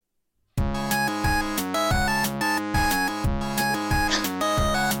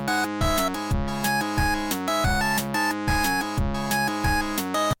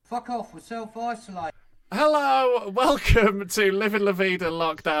Fuck off, we're self-isolating. Hello, welcome to Living La Vida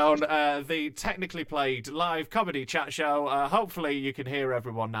Lockdown, the technically played live comedy chat show. Hopefully you can hear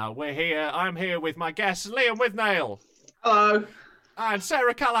everyone now. We're here. I'm here with my guests, Liam Withnail. Hello. And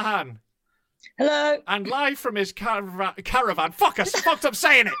Sarah Callaghan. Hello. And live from his caravan. Fuck, I fucked up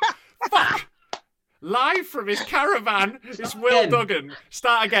saying it. Fuck. Live from his caravan is Will Duggan.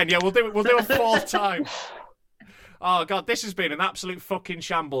 Start again. Yeah, we'll do it. We'll do a fourth time. Oh, God, this has been an absolute fucking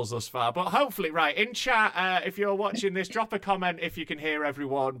shambles thus far. But hopefully, right, in chat, if you're watching this, drop a comment if you can hear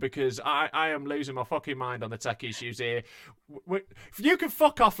everyone, because I am losing my fucking mind on the tech issues here. If you can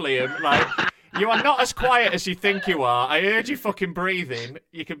fuck off, Liam, like, you are not as quiet as you think you are. I heard you fucking breathing.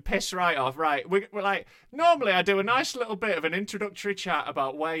 You can piss right off. Right, we're like, normally I do a nice little bit of an introductory chat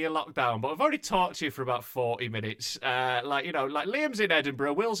about where you're locked down, but I've already talked to you for about 40 minutes. Like Liam's in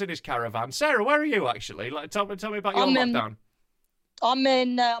Edinburgh, Will's in his caravan. Sarah, where are you actually? Like, tell me about your lockdown. I'm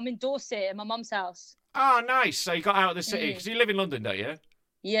in Dorset at my mum's house. Oh, nice. So you got out of the city because you live in London, don't you?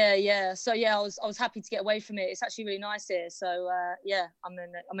 Yeah. So I was happy to get away from it. It's actually really nice here. So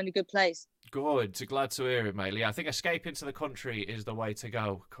I'm in a good place. Good. Glad to hear it, mate. Yeah, I think escaping to the country is the way to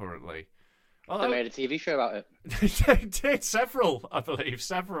go currently. They made a TV show about it. They did several, I believe,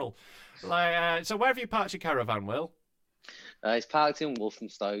 several. Like, so where have you parked your caravan, Will? It's parked in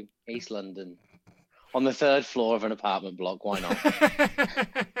Walthamstow, East London, on the third floor of an apartment block. Why not?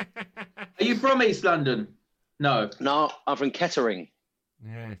 Are you from East London? No, I'm from Kettering.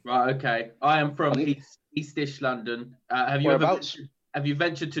 Yeah. Right. Okay. I am from Eastish London. Have you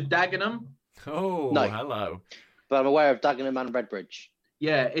ventured to Dagenham? Oh, no. Hello. But I'm aware of Dagenham and Redbridge.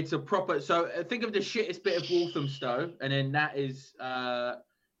 Yeah, it's a proper. So think of the shittest bit of Walthamstow, and then that is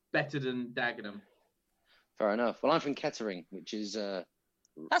better than Dagenham. Fair enough. Well, I'm from Kettering, which is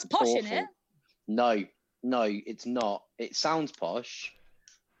that's posh, awful. isn't it? No, it's not. It sounds posh,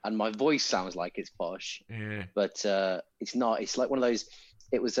 and my voice sounds like it's posh. Yeah. But it's not. It's like one of those.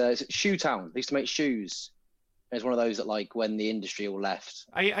 It was Shoe Town. They used to make shoes. It's one of those that, like, when the industry all left.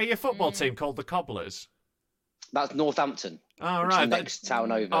 Are your football team called the Cobblers? That's Northampton. Oh, right. The next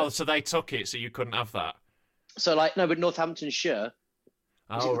town over. Oh, so they took it, so you couldn't have that. So, like, no, but Northamptonshire.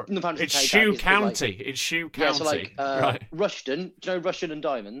 Oh, it's Shoe County. It's Shoe County. Yeah, so, like, right. Rushden. Do you know Rushden and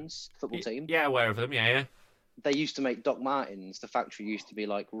Diamonds football team? Yeah, aware of them. Yeah. They used to make Doc Martens. The factory used to be,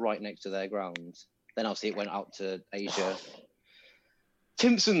 like, right next to their ground. Then, obviously, it went out to Asia.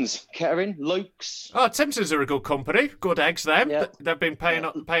 Timpsons, Kettering, Lokes. Oh, Timpsons are a good company. Good eggs, them. Yeah. They've been paying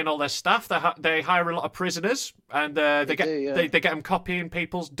all their staff. They hire a lot of prisoners, and they get them copying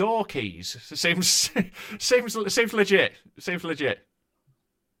people's door keys. Seems legit. Seems legit.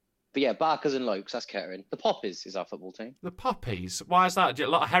 But yeah, Barkers and Lokes, that's Kettering. The Poppies is our football team. The Poppies? Why is that? A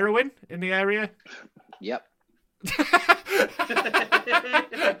lot of heroin in the area? Yep.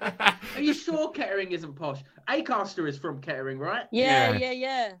 Are you sure Kettering isn't posh? Acaster is from Kettering, right? Yeah.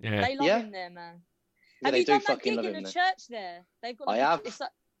 They love him there, man. Have you done that gig in a church there? They've got. I have. It's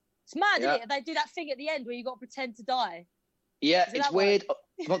mad, isn't it? They do that thing at the end where you got to pretend to die. Yeah, it's weird.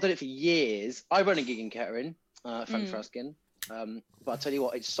 I've not done it for years. I run a gig in Kettering. Thanks for asking. But I tell you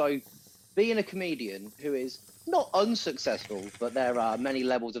what, it's so being a comedian who is not unsuccessful, but there are many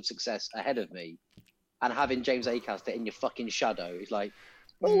levels of success ahead of me, and having James Acaster in your fucking shadow is like,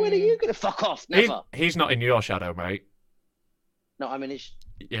 oh, when are you gonna fuck off? Never. He's not in your shadow, mate. No, I'm in his.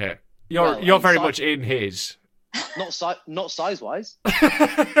 Yeah, you're very much in his. Not size wise.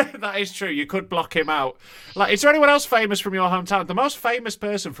 That is true. You could block him out. Like, is there anyone else famous from your hometown? The most famous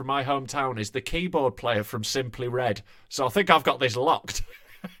person from my hometown is the keyboard player from Simply Red. So I think I've got this locked.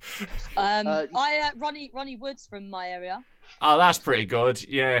 Ronnie Woods from my area. Oh, that's pretty good.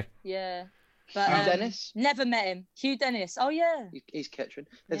 Yeah. Yeah. But, Hugh Dennis? Never met him. Hugh Dennis. Oh, yeah. He's Kettering.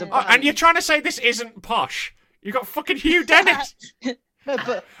 And you're trying to say this isn't posh? You got fucking Hugh Dennis. No,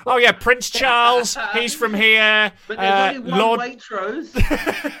 but... Oh, yeah, Prince Charles. He's from here. But there's only one Lord... Waitrose.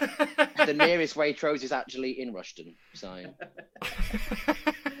 The nearest Waitrose is actually in Rushden. So...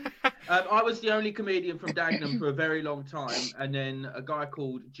 I was the only comedian from Dagenham for a very long time, and then a guy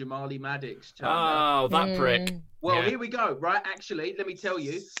called Jamali Maddox turned up. Oh, that prick. Well, here we go, right? Actually, let me tell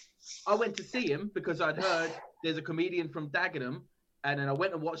you. I went to see him because I'd heard there's a comedian from Dagenham, and then I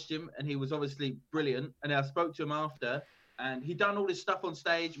went and watched him, and he was obviously brilliant. And then I spoke to him after, and he'd done all this stuff on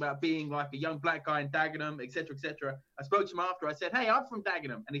stage about being like a young black guy in Dagenham, etc., etc. I spoke to him after. I said, "Hey, I'm from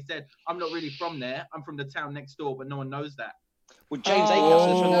Dagenham," and he said, "I'm not really from there. I'm from the town next door, but no one knows that." Well, James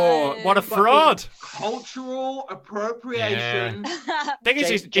Acaster. Oh, what a fraud! Cultural appropriation. Thing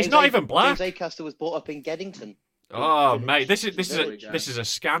is, he's not even black. James Acaster was brought up in Geddington. Oh, Village. mate, this There we is go. this is a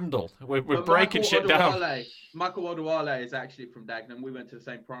scandal. We're But breaking shit down. Michael Odewale is actually from Dagenham. We went to the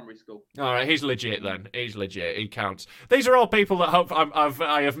same primary school. All right, he's legit then. He's legit. He counts. These are all people that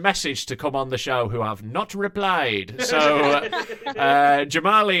I have messaged to come on the show who have not replied. So,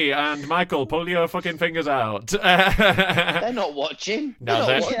 Jamali and Michael, pull your fucking fingers out. They're not watching. No,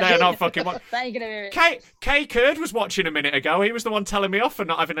 they're not fucking watching. They ain't gonna hear it. Kay Kurd was watching a minute ago. He was the one telling me off for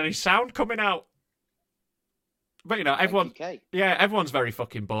not having any sound coming out. But you know, everyone's very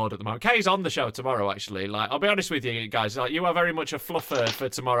fucking bored at the moment. Kay's on the show tomorrow, actually. Like, I'll be honest with you guys. Like, you are very much a fluffer for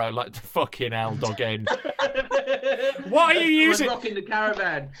tomorrow. Like, fucking hell, Duggan. What are you using? We're rocking the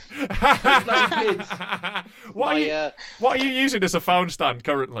caravan. What are you using as a phone stand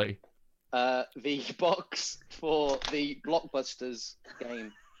currently? The box for the Blockbusters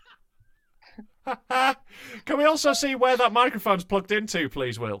game. Can we also see where that microphone's plugged into,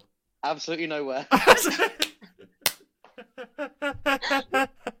 please, Will? Absolutely nowhere.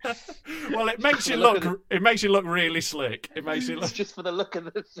 Well, it makes you look really slick. It makes you look. It's just for the look of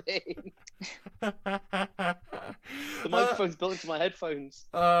the thing. The microphone's built into my headphones.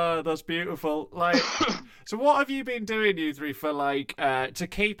 That's beautiful. Like, so what have you been doing, you three, for like to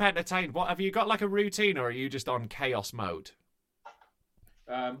keep entertained? What have you got, like a routine, or are you just on chaos mode?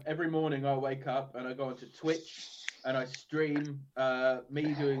 Every morning I wake up and I go onto Twitch and I stream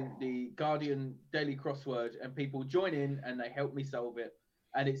me doing the Guardian daily crossword, and people join in and they help me solve it.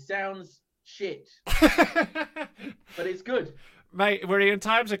 And it sounds shit, but it's good. Mate, we're in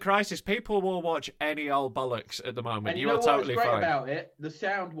times of crisis. People will watch any old bollocks at the moment. And you know are what's totally great fine. About it? The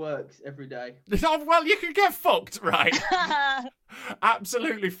sound works every day. Well, you can get fucked, right?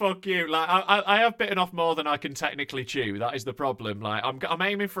 Absolutely, fuck you. Like, I have bitten off more than I can technically chew. That is the problem. Like, I'm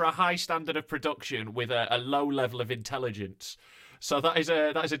aiming for a high standard of production with a low level of intelligence. So that is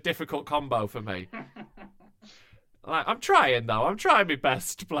a difficult combo for me. Like, I'm trying though. I'm trying my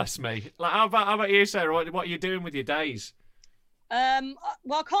best. Bless me. Like, how about you, Sarah? What are you doing with your days? Well,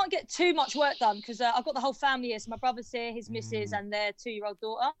 I can't get too much work done because I've got the whole family here. So my brother's here, his missus, and their 2-year-old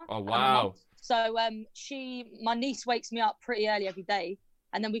daughter. Oh wow! So my niece wakes me up pretty early every day,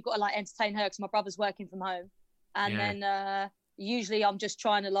 and then we've got to like entertain her because my brother's working from home, and then usually I'm just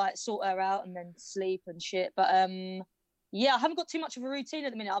trying to like sort her out and then sleep and shit. But yeah, I haven't got too much of a routine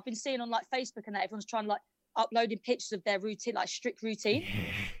at the minute. I've been seeing on like Facebook and that everyone's trying to like uploading pictures of their routine, like strict routine,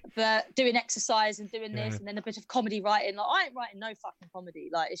 but doing exercise and doing this and then a bit of comedy writing. Like, I ain't writing no fucking comedy.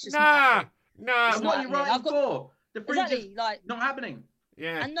 Like, it's just nah. What are you writing for? The fringe exactly, is like, not happening.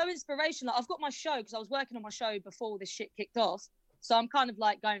 Yeah. And no inspiration. Like, I've got my show because I was working on my show before this shit kicked off, so I'm kind of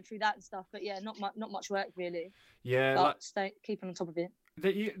like going through that and stuff. But yeah, not much work really. Yeah. But keeping on top of it.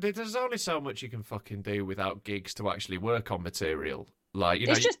 There's only so much you can fucking do without gigs to actually work on material. Like, you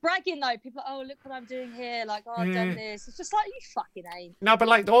know, it's just bragging though. People are like, oh, look what I'm doing here. Like, oh, I've done this. It's just like, you fucking ain't. No, but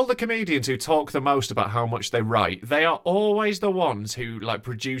like all the comedians who talk the most about how much they write, they are always the ones who like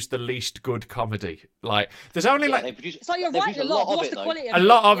produce the least good comedy. Like, there's only it's like you're writing a lot. What's the quality of it? A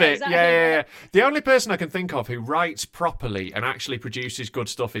lot of it. Exactly. Yeah. The only person I can think of who writes properly and actually produces good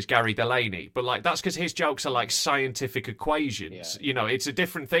stuff is Gary Delaney. But like, that's because his jokes are like scientific equations. Yeah. You know, it's a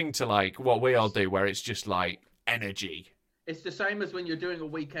different thing to like what we all do, where it's just like energy. It's the same as when you're doing a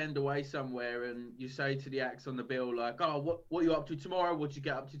weekend away somewhere and you say to the acts on the bill, like, oh, what are you up to tomorrow? What'd you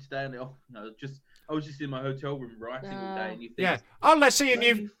get up to today? And they, oh, no, I was just in my hotel room writing all day. And you think, oh, let's see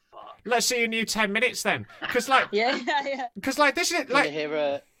a new 10 minutes then. Because like, because like this is like. Do you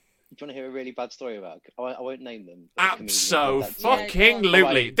want to hear a really bad story about? I won't name them. Absolutely.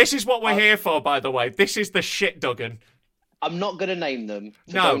 Right. This is what we're here for, by the way. This is the shit, Duggan. I'm not going to name them.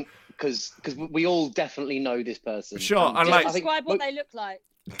 So no. Because we all definitely know this person. Sure, and like describe what they look like.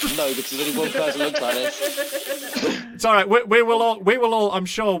 No, because only one person looks like this. It's all right. We will all. I'm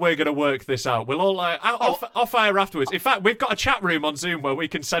sure we're going to work this out. We'll all off air afterwards. In fact, we've got a chat room on Zoom where we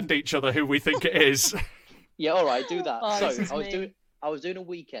can send each other who we think it is. Yeah, all right, do that. So I was doing a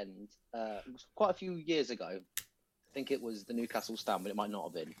weekend quite a few years ago. I think it was the Newcastle stand, but it might not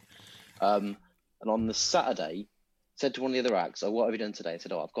have been. And on the Saturday, said to one of the other acts, "Oh, what have you done today?" I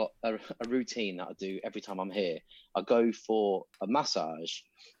said, "Oh, I've got a routine that I do every time I'm here. I go for a massage,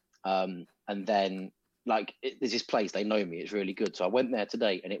 and then there's this place, they know me, it's really good. So I went there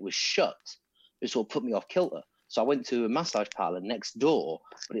today, and it was shut. It sort of put me off kilter. So I went to a massage parlor next door,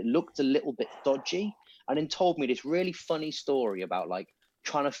 but it looked a little bit dodgy, and then told me this really funny story about like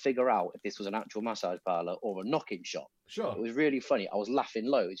trying to figure out if this was an actual massage parlor or a knocking shop. Sure, it was really funny. I was laughing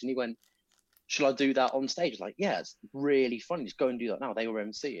loads, and he went, "Shall I do that on stage?" I was like, yeah, it's really funny. Just go and do that now. They were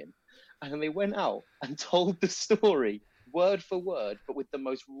emceeing. And then they went out and told the story word for word, but with the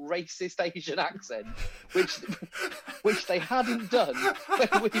most racist Asian accent, which they hadn't done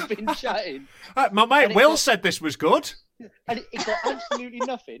when we've been chatting. My mate Will said this was good. And it got absolutely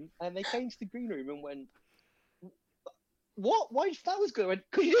nothing. And they came to the green room and went, "What? Why? That was good." I went,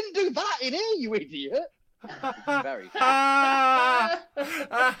 "'Cause you didn't do that in here, you idiot." Very funny.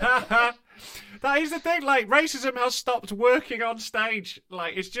 That is the thing. Like, racism has stopped working on stage.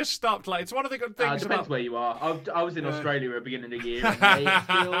 Like, it's just stopped. Like, it's one of the good things. Depends where you are. I was in Australia at the beginning of the year, and they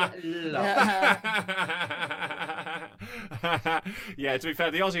still love it. Yeah, to be fair,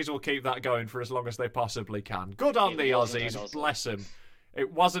 the Aussies will keep that going for as long as they possibly can. Good on the Aussies, bless them.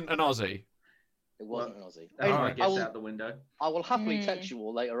 It wasn't an Aussie. It wasn't an Aussie. Anyway, gets out the window. I will happily text you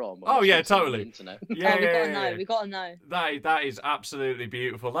all later on. Oh yeah, totally. Internet. Yeah, we gotta know. That is absolutely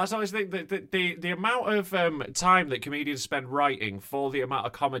beautiful. That's always the amount of time that comedians spend writing for the amount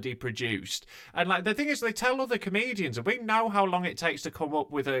of comedy produced. And like the thing is, they tell other comedians, and we know how long it takes to come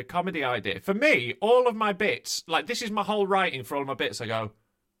up with a comedy idea. For me, all of my bits, like this is my whole writing for all my bits. I go,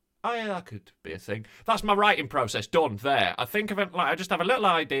 oh yeah, that could be a thing. That's my writing process done there. I think of it like I just have a little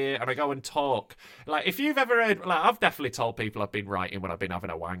idea and I go and talk. Like if you've ever heard, like I've definitely told people I've been writing when I've been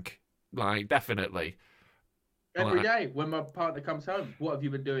having a wank. Like definitely. Every day when my partner comes home, what have you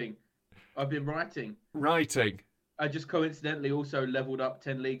been doing? I've been writing. Writing. I just coincidentally also leveled up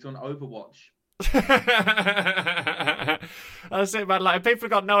 10 leagues on Overwatch. That's it, man. Like people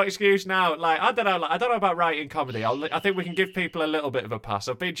have got no excuse now. Like I don't know. Like, I don't know about writing comedy. I think we can give people a little bit of a pass.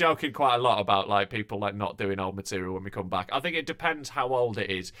 I've been joking quite a lot about like people like not doing old material when we come back. I think it depends how old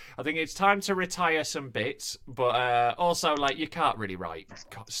it is. I think it's time to retire some bits, but also like you can't really write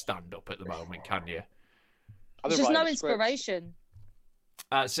stand up at the moment, can you? There's just no inspiration.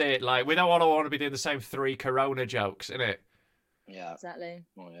 That's it. Like we don't want to be doing the same 3 Corona jokes, innit? Yeah, exactly.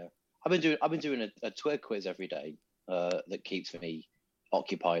 Oh yeah. I've been doing a Twitter quiz every day that keeps me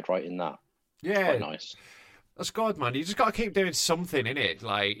occupied writing that. Yeah, it's quite nice. That's good, man. You just got to keep doing something in it.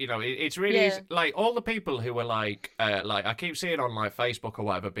 Like, you know, it's really easy. Like all the people who are like I keep seeing on like Facebook or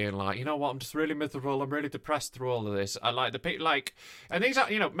whatever, being like, you know what, I'm just really miserable. I'm really depressed through all of this. I like the people like, and these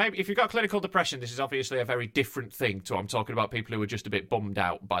are, you know, maybe if you've got clinical depression, this is obviously a very different thing to I'm talking about people who are just a bit bummed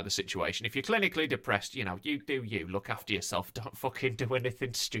out by the situation. If you're clinically depressed, you know, you do you. Look after yourself. Don't fucking do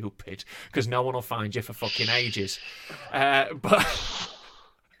anything stupid because no one will find you for fucking ages.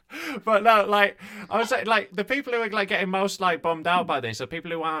 But no, like I would say, like the people who are like getting most like bummed out by this are people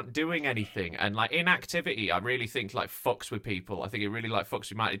who aren't doing anything, and like inactivity. I really think like fucks with people. I think it really like fucks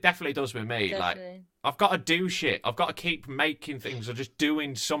with mine. It definitely does with me. Definitely. Like I've got to do shit. I've got to keep making things or just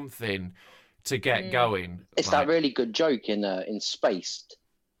doing something to get going. It's like that really good joke in Spaced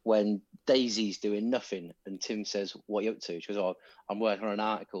when Daisy's doing nothing and Tim says, "What are you up to?" She goes, "Oh, I'm working on an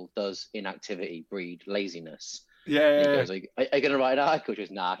article. Does inactivity breed laziness?" Yeah. He goes, are you going to write an article? She goes,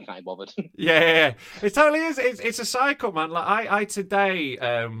 "Nah, I can't be bothered." Yeah. It totally is. It's a cycle, man. Like I today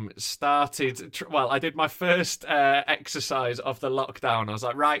started. Well, I did my first exercise of the lockdown. I was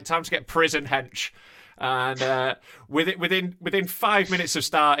like, right, time to get prison hench. And within 5 minutes of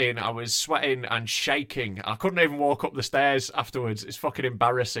starting, I was sweating and shaking. I couldn't even walk up the stairs afterwards. It's fucking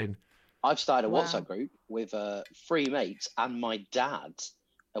embarrassing. I've started a WhatsApp group with 3 mates and my dad.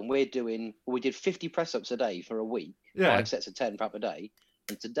 And we did 50 press ups a day for a week, 5 sets of 10 prep a day.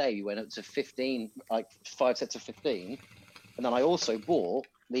 And today we went up to 15, like 5 sets of 15. And then I also bought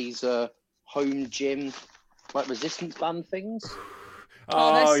these home gym, like resistance band things.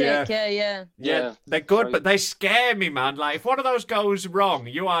 Oh, they're sick. Yeah, they're good, but they scare me, man. Like, if one of those goes wrong,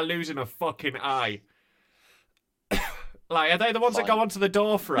 you are losing a fucking eye. Like, are they the ones that go onto the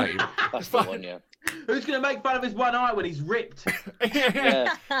door frame? That's the one, yeah. Who's going to make fun of his one eye when he's ripped?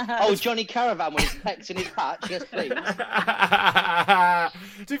 Yeah. Oh, Johnny Caravan with his pecs in his patch. Yes, please. To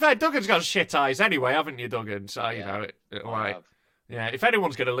be fair, Duggan's got shit eyes anyway, haven't you, Duggan? So, you know, yeah, if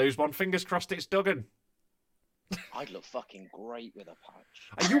anyone's going to lose one, fingers crossed it's Duggan. I'd look fucking great with a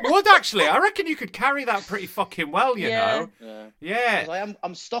patch. You would, actually. I reckon you could carry that pretty fucking well, you know? Yeah.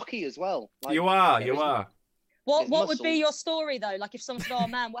 I'm stocky as well. Like, you are. What would be your story though? Like if someone said, "Oh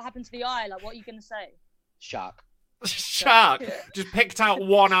man, what happened to the eye?" Like what are you gonna say? Shark. Just picked out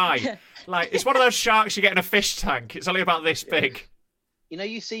one eye. Like it's one of those sharks you get in a fish tank. It's only about this big. You know,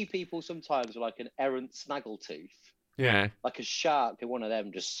 you see people sometimes with like an errant snaggletooth. Yeah. Like a shark, and one of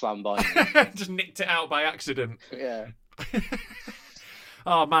them just swam by. Just nicked it out by accident. Yeah.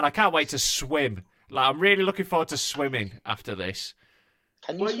 Oh man, I can't wait to swim. Like I'm really looking forward to swimming after this.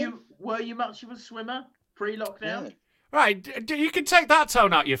 Were you much of a swimmer? Pre-lockdown? Yeah. Right, you can take that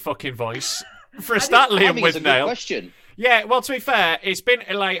tone out your fucking voice for a start, Liam Withnail. Question. Yeah, well, to be fair, it's been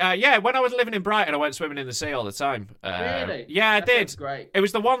like, when I was living in Brighton, I went swimming in the sea all the time. Really? Yeah, I That did. sounds great. It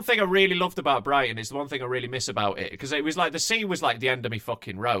was the one thing I really loved about Brighton. It's the one thing I really miss about it, because it was like the sea was like the end of me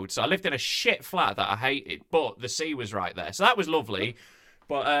fucking road. So I lived in a shit flat that I hated, but the sea was right there. So that was lovely.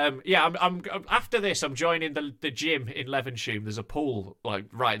 But I'm after this, I'm joining the gym in Levenshulme. There's a pool like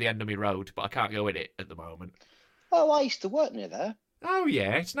right at the end of me road, but I can't go in it at the moment. Oh, I used to work near there. Oh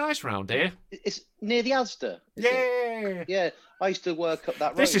yeah, it's nice round here. It's near the Asda. is Yeah. it? Yeah, I used to work up that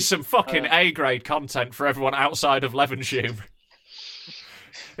road. This is some fucking A-grade content for everyone outside of Levenshulme.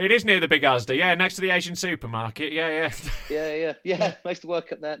 It is near the Big Asda, yeah, next to the Asian supermarket, yeah. Yeah. I used to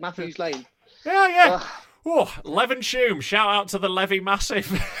work up there, Matthews Lane. Yeah. Oh, Levenshulme, shout out to the Levy Massive.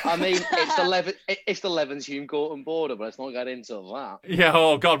 I mean, it's the Levenshulme Gorton border, but let's not get into that. Yeah,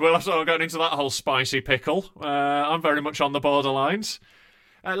 oh God, we'll have to go into that whole spicy pickle. I'm very much on the borderlines.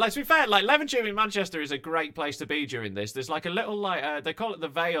 To be fair, like Levenshulme in Manchester is a great place to be during this. There's like a little like they call it the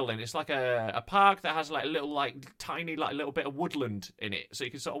Vale, and it's like a park that has like a little like tiny like little bit of woodland in it, so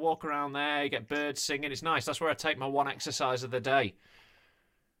you can sort of walk around there, you get birds singing. It's nice. That's where I take my one exercise of the day.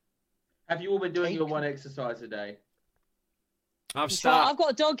 Have you all been doing your one exercise a day? I've I've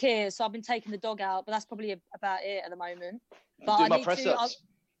got a dog here, so I've been taking the dog out, but that's probably about it at the moment. But Do I my need press-ups.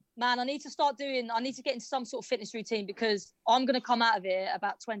 I need to get into some sort of fitness routine, because I'm going to come out of it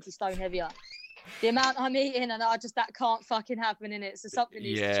about 20 stone heavier. The amount I'm eating, and that can't fucking happen in it. So something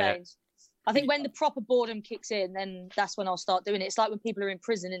needs to change. I think when the proper boredom kicks in, then that's when I'll start doing it. It's like when people are in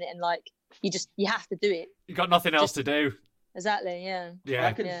prison, in it, and like you have to do it. You got nothing else to do. Exactly, yeah.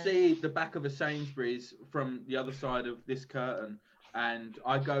 I can see the back of a Sainsbury's from the other side of this curtain, and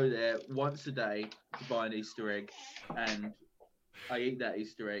I go there once a day to buy an Easter egg, and I eat that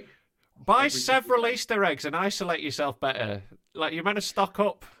Easter egg. Buy several Easter eggs and isolate yourself better. Like, you're meant to stock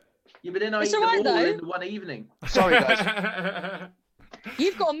up. Yeah, but then I It's eat them alright, all though. in one evening. Sorry, guys.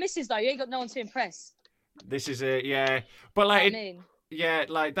 You've got a missus, though. You ain't got no one to impress. This is it, yeah. But like, yeah,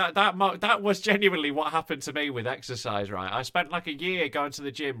 like that was genuinely what happened to me with exercise, right? I spent like a year going to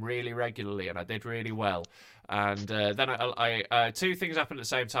the gym really regularly, and I did really well. And then I two things happened at the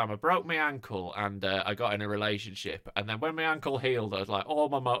same time. I broke my ankle, and I got in a relationship. And then when my ankle healed, I was like, all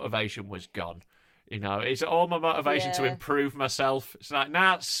my motivation was gone. You know, it's all my motivation to improve myself. It's like,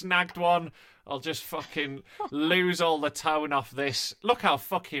 snagged one. I'll just fucking lose all the tone off this. Look how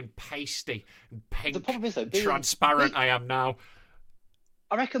fucking pasty and pink, The problem is, though, transparent I am now.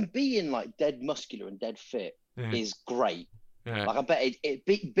 I reckon being like dead muscular and dead fit is great. Yeah. Like, I bet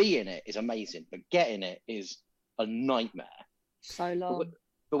being it is amazing, but getting it is a nightmare. So long.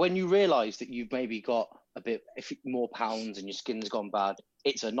 But when you realise that you've maybe got a bit more pounds and your skin's gone bad,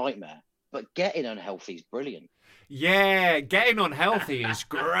 it's a nightmare. But getting unhealthy is brilliant. Yeah, getting unhealthy is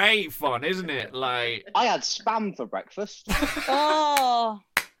great fun, isn't it? Like, I had spam for breakfast. Oh,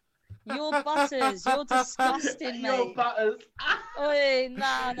 your butters. You're disgusting, mate. Your butters. Oi,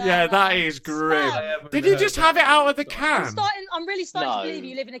 nah, yeah, that is grim. Did you just have it out of the can? I'm really starting No. to believe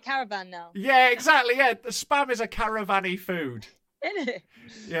you live in a caravan now. Yeah, exactly. Yeah, the spam is a caravan-y food. Isn't it?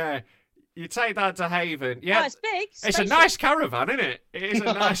 Yeah. You take that to Haven. Yeah, Oh, it's big. it's a Spacious. nice caravan, isn't it? It is a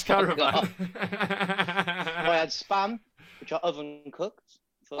nice caravan. I had spam, which I oven cooked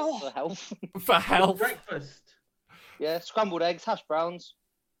for health. For health. Breakfast. Yeah, scrambled eggs, hash browns,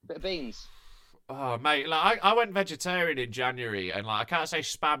 bit of beans. Oh, mate, like I went vegetarian in January, and like I can't say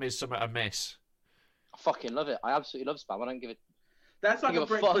spam is something I miss. I fucking love it. I absolutely love spam. I don't give it. That's like Give a a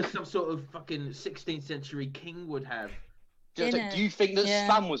breakfast fuck. some sort of fucking 16th century king would have. Do you think that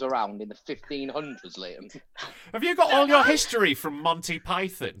spam was around in the 1500s, Liam? Have you got all your history from Monty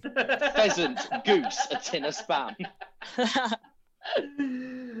Python? Pheasant, goose, a tin of spam.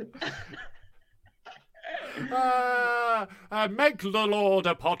 Make the Lord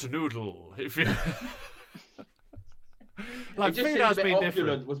a pot noodle. If you like, It just food seems has a bit been opulent,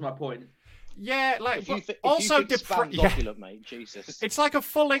 different. was my point. Yeah, like If you also think spam's opulent, mate, Jesus. It's like a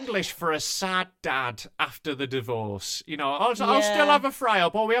full English for a sad dad after the divorce. You know, I'll still have a fry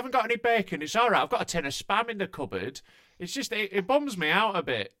up, or we haven't got any bacon. It's all right. I've got a tin of spam in the cupboard. It's just it bums me out a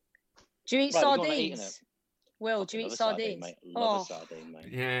bit. Do you eat Right, we've got to eat sardines? Will, do you Love eat a sardine, sardines? mate. Love a sardine, mate.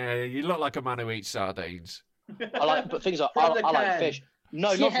 Yeah, you look like a man who eats sardines. But things like From the I like can. fish.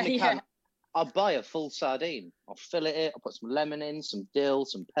 No, not from the Yeah, can. I'll buy a full sardine. I'll fillet it. I'll put some lemon in, some dill,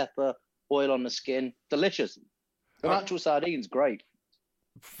 some pepper, oil on the skin. Delicious. The natural sardine's great.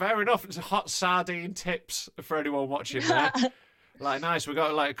 Fair enough. It's hot sardine tips for anyone watching there. Like, nice. We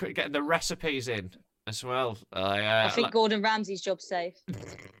got like getting the recipes in as well. I think Gordon Ramsay's job's safe.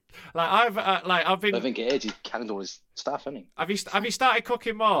 I've been. I think it is. He's canned all his stuff, hasn't he? Have you started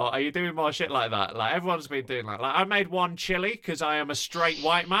cooking more? Are you doing more shit like that? Like everyone's been doing like I made one chili because I am a straight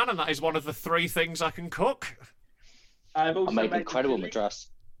white man, and that is one of the 3 things I can cook. I made incredible madras.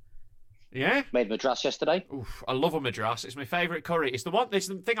 Yeah, made madras yesterday. Oof, I love a madras. It's my favourite curry. It's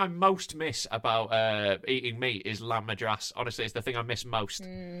the thing I most miss about eating meat is lamb madras. Honestly, it's the thing I miss most.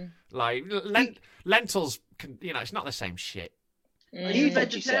 Like lentils, it's not the same shit. Are you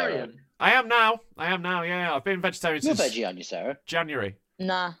vegetarian? I am now. Yeah, I've been vegetarian You're since veggie, aren't you, Sarah? January.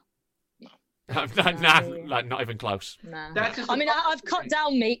 Nah. Nah, like not even close. Nah. I mean, I've cut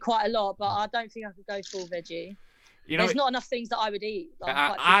down meat quite a lot, but I don't think I could go full veggie. There's not enough things that I would eat. Like,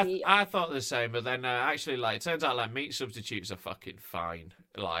 I thought the same, but then actually, it turns out meat substitutes are fucking fine.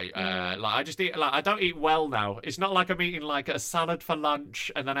 I just eat I don't eat well now. It's not like I'm eating a salad for lunch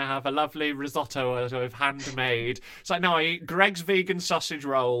and then I have a lovely risotto I've handmade. It's like no, I eat Greg's vegan sausage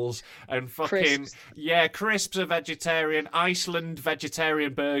rolls and fucking crisps are vegetarian. Iceland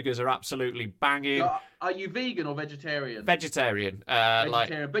vegetarian burgers are absolutely banging. So, are you vegan or vegetarian? Vegetarian.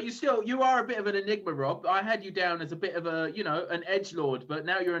 Vegetarian. But you are a bit of an enigma, Rob. I had you down as a bit of an edgelord, but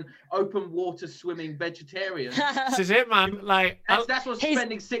now you're an open water swimming vegetarian. This is it, man. That's what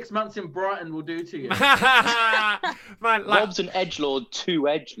spending 6 months in Brighton will do to you. Man, Rob's an edgelord, 2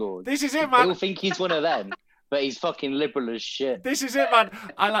 edgelords. This is it, man. He'll think he's one of them. But he's fucking liberal as shit. This is it, man.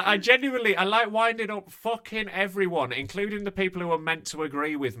 I genuinely like winding up fucking everyone, including the people who are meant to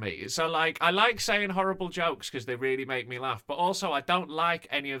agree with me. So I like saying horrible jokes because they really make me laugh. But also I don't like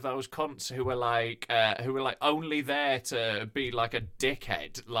any of those cunts who are only there to be like a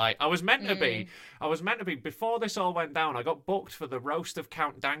dickhead. I was meant to be. Before this all went down, I got booked for the roast of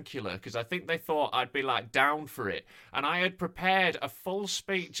Count Dankula because I think they thought I'd be down for it. And I had prepared a full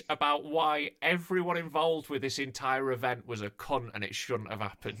speech about why everyone involved with this entire event was a cunt and it shouldn't have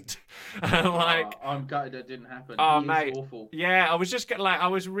happened. I'm gutted that didn't happen. Oh, he mate. is awful. Yeah, I was just I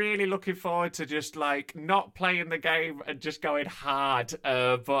was really looking forward to just not playing the game and just going hard.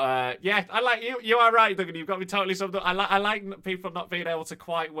 Yeah, I like you. You are right, Duggan. You've got me totally summed up. I like people not being able to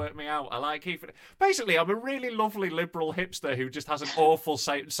quite work me out. I like keeping. Basically, I'm a really lovely liberal hipster who just has an awful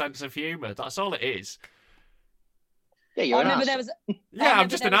sense of humour. That's all it is. Yeah, you're an I'm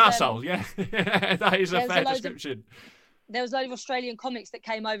just an arsehole. Yeah, that is a fair description. There was a load of Australian comics that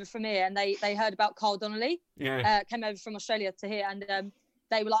came over from here, and they heard about Carl Donnelly. Yeah, came over from Australia to here, and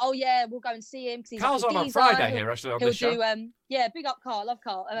they were like, "Oh yeah, we'll go and see him." Carl's on Friday here, actually, on the show. Big up Carl, love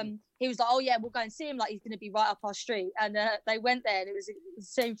Carl. He was like, "Oh yeah, we'll go and see him. He's going to be right up our street." And they went there, and it was the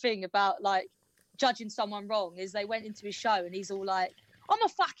same thing about judging someone wrong. Is they went into his show, and he's all like, "I'm a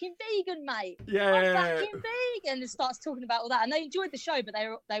fucking vegan, mate. Yeah, I'm fucking vegan," and starts talking about all that. And they enjoyed the show, but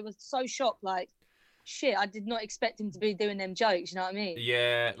they were so shocked, shit, I did not expect him to be doing them jokes, you know what I mean?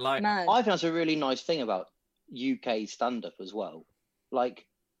 Yeah, Man. I think that's a really nice thing about UK stand-up as well.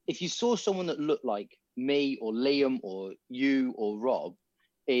 If you saw someone that looked like me or Liam or you or Rob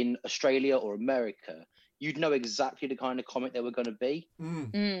in Australia or America, you'd know exactly the kind of comic they were going to be.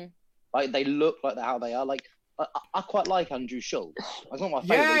 They look like how they are. I quite like Andrew Schultz. It's not my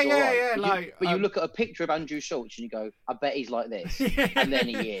favourite. Yeah. But you look at a picture of Andrew Schultz and you go, I bet he's like this. And then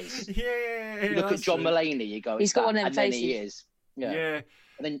he is. Yeah. You look at John Mulaney, you go, he's got one of them and faces. then he is. Yeah.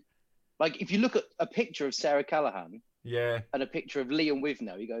 And then, if you look at a picture of Sarah Callaghan and a picture of Liam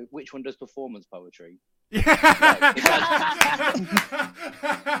Withnail, you go, which one does performance poetry? You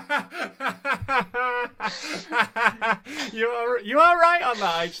are right on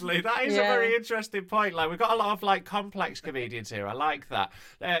that, actually. That is a very interesting point. We've got a lot of complex comedians here. I like that.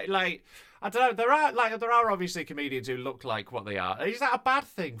 I don't know. There are obviously comedians who look like what they are. Is that a bad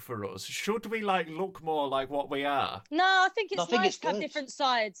thing for us? Should we look more like what we are? No, I think it's nice to have different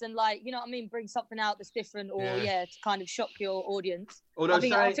sides and you know what I mean, bring something out that's different or to kind of shock your audience. Although I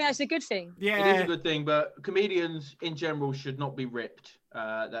think that's a good thing. Yeah, it is a good thing, but comedians in general should not be ripped.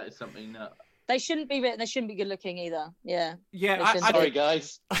 That is something that. They shouldn't be written. They shouldn't be good looking either. Yeah. Yeah. Sorry,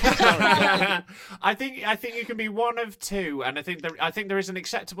 guys. I think you can be one of two, and I think there is an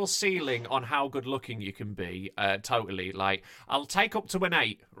acceptable ceiling on how good looking you can be. Totally. I'll take up to an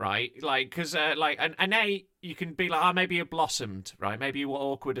 8, right? Because an 8, you can be maybe you blossomed, right? Maybe you were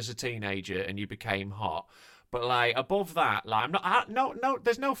awkward as a teenager and you became hot. But above that, I'm not. No.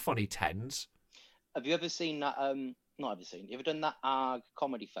 There's no funny 10s. Have you ever seen that? Not ever seen. You ever done that ARG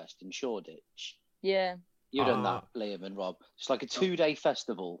Comedy Fest in Shoreditch? Yeah. You've done that, Liam and Rob. It's a 2-day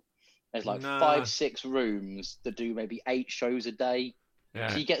festival. There's 5-6 rooms that do maybe 8 shows a day. Yeah.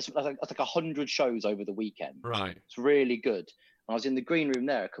 So you get 100 shows over the weekend. Right. It's really good. I was in the green room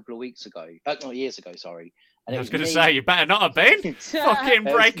there a couple of weeks ago. Not years ago, sorry. And I was going to say, you better not have been. Fucking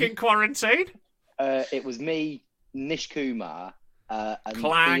breaking quarantine. It was me, Nish Kumar, and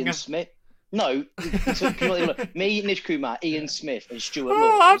Clang. Ian Smith. No, me, Nish Kumar, Ian Smith, and Stuart Laws.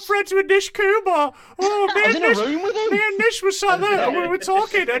 Oh, I'm friends with Nish Kumar. Oh, I was in a room with him. Me and Nish were sat there and we were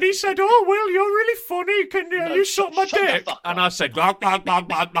talking, and he said, "Oh, Will, you're really funny. Can you suck my shut the dick?" fuck And up. I said, "Blah, blah, blah,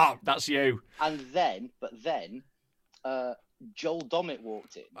 blah, blah." That's you. And then, Joel Dommett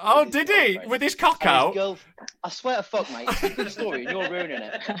walked in. Oh, with his did he? girlfriend. With his cock And out? his girl, I swear to fuck, mate, it's a good story, and you're ruining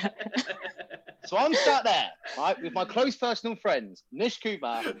it. So I'm sat there, right, with my close personal friends, Nish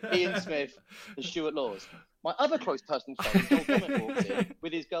Kumar, Ian Smith, and Stuart Laws. My other close personal friend, Joel Dommett, walked in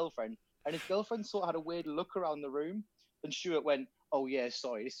with his girlfriend, and his girlfriend sort of had a weird look around the room, and Stuart went, "Oh yeah,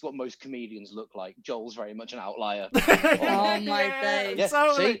 sorry, this is what most comedians look like. Joel's very much an outlier." Oh my days. Yeah,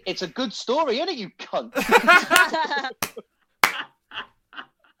 Totally. see, it's a good story, isn't it, you cunt?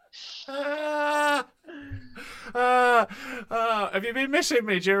 Have you been missing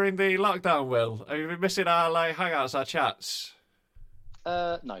me during the lockdown, Will? Have you been missing our hangouts, our chats?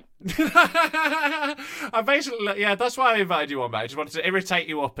 No. I basically, yeah, that's why I invited you on, mate. I just wanted to irritate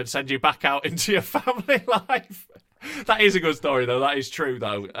you up and send you back out into your family life. That is a good story, though. That is true,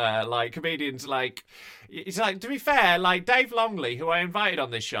 though. Comedians, it's like, to be fair, Dave Longley, who I invited on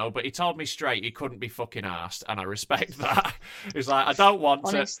this show, but he told me straight he couldn't be fucking arsed, and I respect that. He's like, I don't want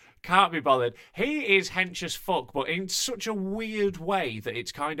Honest. to, can't be bothered. He is hench as fuck, but in such a weird way that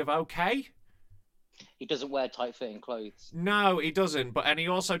it's kind of okay. He doesn't wear tight-fitting clothes. No, he doesn't, and he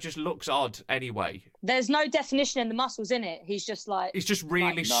also just looks odd anyway. There's no definition in the muscles in it. He's just like, He's just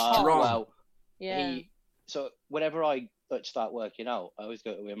really No, strong. well, yeah. So whenever I start working out, I always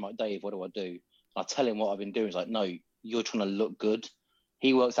go to him like, "Dave, what do I do?" I tell him what I've been doing. He's like, "No, you're trying to look good."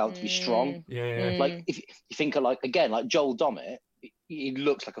 He works out to be strong. Yeah. Like if you think of like Joel Dommett, he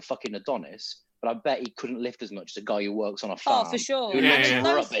looks like a fucking Adonis, but I bet he couldn't lift as much as a guy who works on a farm. Oh, for sure. Who Yeah, looks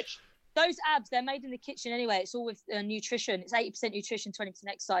yeah. rubbish. Those abs, they're made in the kitchen anyway. It's all with nutrition. It's 80% nutrition, 20%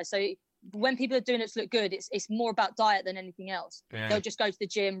 exercise. So when people are doing it to look good, it's more about diet than anything else. Yeah. They'll just go to the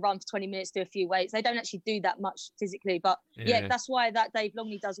gym, run for 20 minutes, do a few weights. They don't actually do that much physically. But yeah, that's why that Dave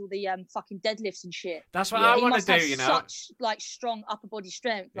Longley does all the fucking deadlifts and shit. That's what I He want to must do, have you know. such strong upper body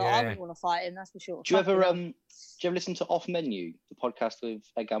strength. Like, I wouldn't want to fight him, that's for sure. Do you Fucking hell. ever listen to Off Menu, the podcast with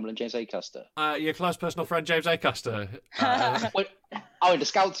Ed Gamble and James Acaster? Your close personal friend James Acaster. Well, I went to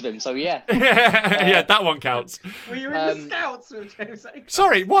Scouts with him, so yeah. Yeah, that one counts. Were you in the Scouts with James Acaster?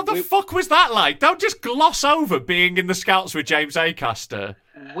 Sorry, what the fuck was that like? Don't just gloss over being in the Scouts with James Acaster.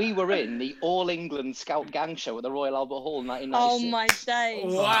 We were in the All England Scout Gang Show at the Royal Albert Hall in 1996. Oh my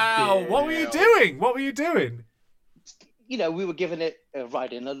days. Wow, what were you doing? What were you doing? You know, we were giving it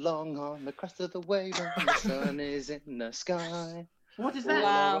riding along on the crest of the wave, and the sun is in the sky. What is All that?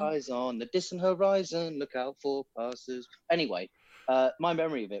 Wow. eyes on the distant horizon, look out for passers. Anyway, my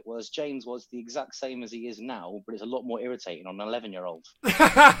memory of it was James was the exact same as he is now, but it's a lot more irritating on an 11-year-old.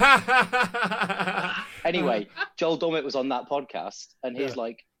 Anyway, Joel Dommett was on that podcast, and his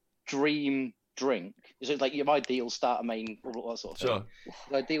dream drink. So it's like your ideal starter main, all that sort of thing. Sure.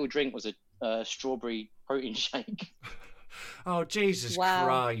 The ideal drink was a strawberry protein shake. Oh, Jesus Wow.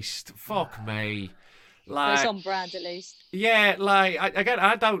 Christ. Fuck me. Well, it's on brand at least. Yeah,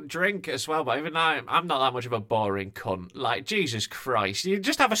 I don't drink as well, but even I'm not that much of a boring cunt. Like, Jesus Christ. You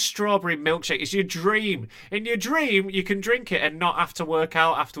just have a strawberry milkshake. It's your dream. In your dream, you can drink it and not have to work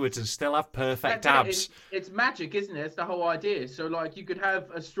out afterwards and still have perfect That's it. abs. It's magic, isn't it? It's the whole idea. So, you could have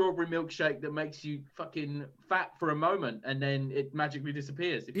a strawberry milkshake that makes you fucking fat for a moment, and then it magically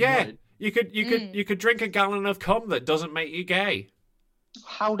disappears. If you Yeah, wanted. you could drink a gallon of cum that doesn't make you gay.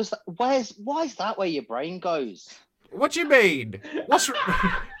 How does that? Why is that where your brain goes? What do you mean?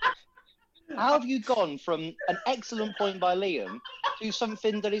 How have you gone from an excellent point by Liam to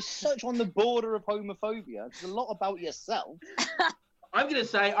something that is such on the border of homophobia? It's a lot about yourself. I'm going to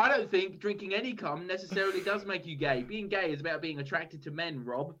say, I don't think drinking any cum necessarily does make you gay. Being gay is about being attracted to men,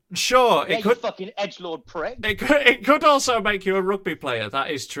 Rob. Sure, Yeah, it you could. fucking edgelord prick. It could also make you a rugby player.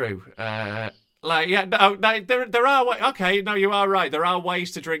 That is true. There are okay. No, you are right. There are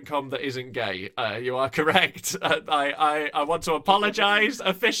ways to drink cum that isn't gay. You are correct. I want to apologise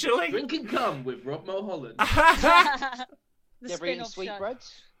officially. Drinking cum with Rob Mulholland. The They're eating spin-off show.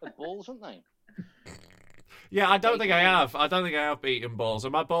 sweetbreads. The balls, aren't they? Yeah, I don't think I have. I don't think I have eaten balls,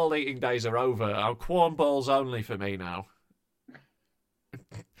 and my ball eating days are over. Corn balls only for me now.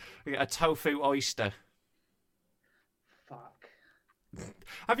 I get a tofu oyster. Fuck.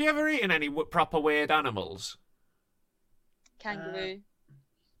 Have you ever eaten any proper weird animals? Kangaroo.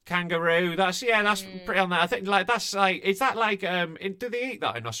 Kangaroo. That's pretty on there. I think like that's like is that like do they eat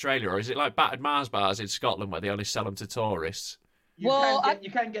that in Australia or is it like battered Mars bars in Scotland where they only sell them to tourists? You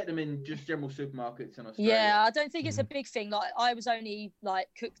can get them in just general supermarkets in Australia. Yeah, I don't think it's a big thing. Like I was only like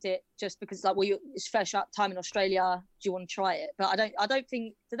cooked it just because like it's fresh up time in Australia. Do you want to try it? But I don't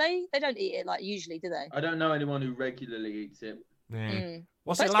think they don't eat it like usually, do they? I don't know anyone who regularly eats it. Yeah.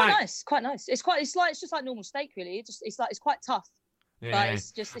 What's but it it's like? Quite nice. It's just like normal steak really. It's quite tough. Yeah. But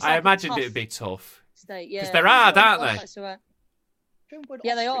it's I like imagined it'd be tough. Steak, yeah. Because they're hard, aren't they? That's all right.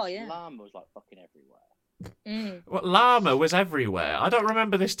 Yeah, they are. Yeah. Lamb was like fucking everywhere. What llama was everywhere? I don't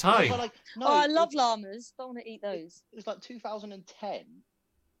remember this time. I love llamas. Don't want to eat those. It was like 2010,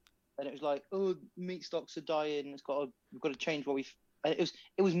 and it was like, oh, meat stocks are dying. We've got to change what we've. And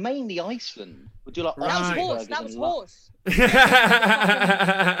it was mainly Iceland. Would you like? That was horse.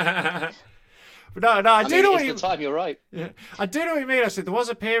 No, I do know what you. Time, you're right. Yeah, I do know what you mean. Actually, there was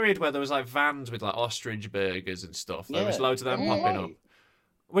a period where there was like vans with like ostrich burgers and stuff. There was loads of them popping up.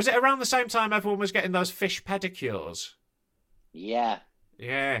 Was it around the same time everyone was getting those fish pedicures? Yeah.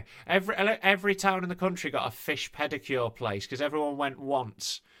 Yeah. Every town in the country got a fish pedicure place because everyone went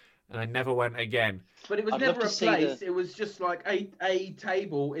once and they never went again. But it was never a place. It was just like a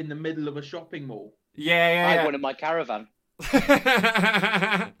table in the middle of a shopping mall. Yeah. I had one in my caravan.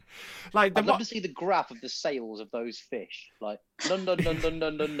 Like I'd love to see the graph of the sales of those fish. Like London,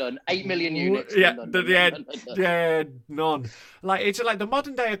 8 million units. Yeah, none. Like it's like the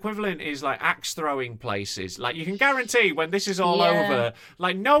modern day equivalent is like axe throwing places. Like you can guarantee when this is all over,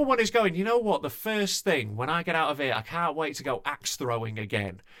 like no one is going. You know what? The first thing when I get out of here, I can't wait to go axe throwing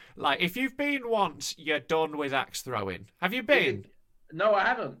again. Like if you've been once, you're done with axe throwing. Have you been? No, I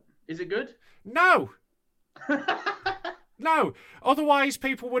haven't. Is it good? No. No, otherwise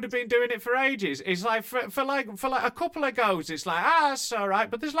people would have been doing it for ages. It's like for like a couple of goes, it's like that's all right.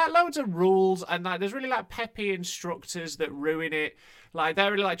 But there's like loads of rules and like there's really like peppy instructors that ruin it. Like they're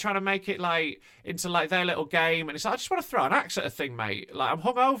really like trying to make it like into like their little game, and it's like I just want to throw an axe at a thing, mate. Like I'm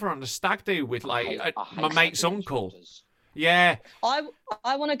hungover on the stag do with like my mate's uncle. Yeah. I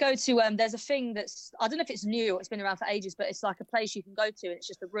want to go to there's a thing that's I don't know if it's new or it's been around for ages, but it's like a place you can go to and it's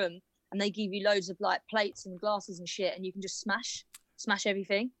just a room. And they give you loads of like plates and glasses and shit, and you can just smash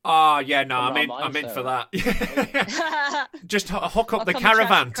everything. Oh yeah, no, I'm in for that. Just hook up the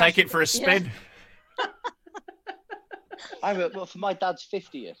caravan, take it for a spin. Yeah. For my dad's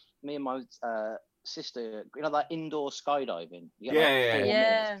 50th, me and my sister, you know that indoor skydiving.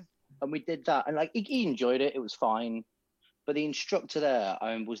 Yeah. And we did that, and like he enjoyed it. It was fine. But the instructor there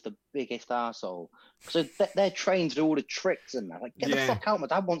was the biggest arsehole. So they're trained to do all the tricks and that. Like, get the fuck out, my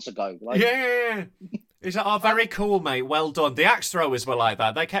dad wants to go. Like, yeah. He's like, oh, very cool, mate. Well done. The axe throwers were like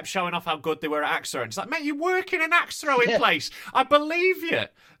that. They kept showing off how good they were at axe throwing. It's like, mate, you work in an axe throwing place. I believe you.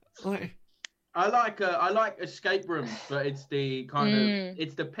 Like... I like escape rooms, but it's the kind of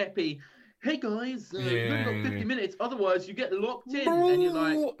it's the peppy. Hey guys, you've only got 50 minutes. Otherwise, you get locked in, and you're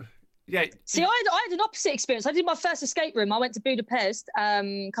like. Yeah. See, I had an opposite experience. I did my first escape room. I went to Budapest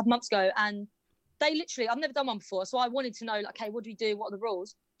a couple months ago, and they literally, I've never done one before, so I wanted to know, like, hey, what do we do? What are the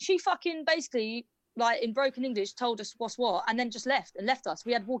rules? She fucking basically, like, in broken English, told us what's what, and then just left us.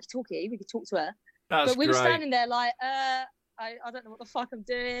 We had walkie-talkie. We could talk to her. But we were standing there like, I don't know what the fuck I'm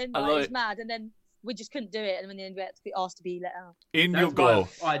doing. Like, it was mad. And then we just couldn't do it, and in the end we had to be asked to be let out. You go.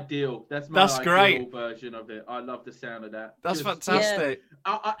 Ideal. That's my ideal version of it. I love the sound of that. That's fantastic.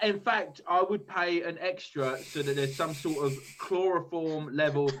 Yeah. In fact, I would pay an extra so that there's some sort of chloroform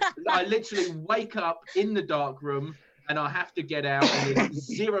level. I literally wake up in the dark room and I have to get out, and there's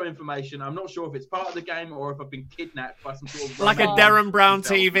zero information. I'm not sure if it's part of the game or if I've been kidnapped by some sort of like a Darren Brown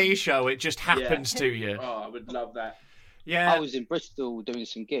TV show. It just happens to you. Oh, I would love that. Yeah, I was in Bristol doing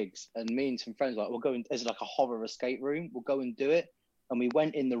some gigs, and me and some friends we'll go in. There's like a horror escape room. We'll go and do it, and we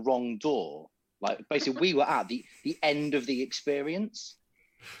went in the wrong door. Like basically, we were at the end of the experience.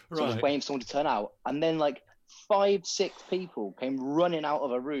 So I was waiting for someone to turn out, and then like 5-6 people came running out of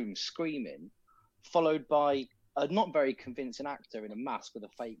a room screaming, followed by a not very convincing actor in a mask with a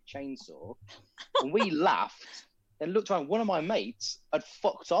fake chainsaw. And we laughed and looked around. One of my mates had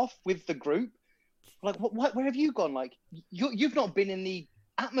fucked off with the group. Like, where have you gone? Like, you've not been in the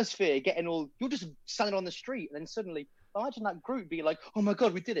atmosphere you're just standing on the street. And then suddenly, imagine that group being like, oh my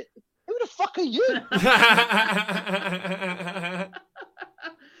God, we did it. Who the fuck are you?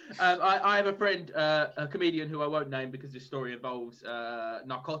 I have a friend, a comedian who I won't name because his story involves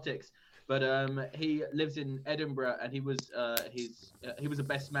narcotics. But he lives in Edinburgh, and he was a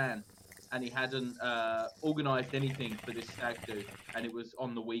best man, and he hadn't organised anything for this stag do, and it was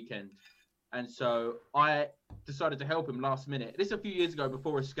on the weekend. And so I decided to help him last minute. This is a few years ago,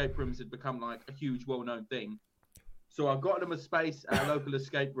 before escape rooms had become like a huge, well-known thing. So I got them a space at a local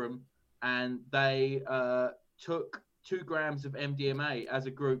escape room, and they took 2 grams of MDMA as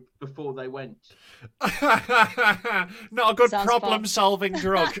a group before they went. Not a good Sounds problem-solving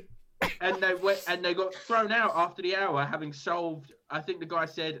drug. And they got thrown out after the hour, having solved, I think the guy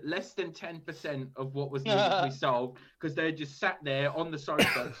said, less than 10% of what was needed to be solved, because they just sat there on the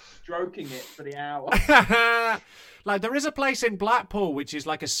sofa stroking it for the hour. Like, there is a place in Blackpool which is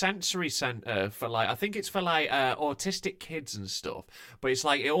like a sensory centre for like, I think it's for like autistic kids and stuff. But it's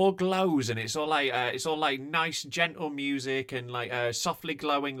like, it all glows and it's all like nice, gentle music and like softly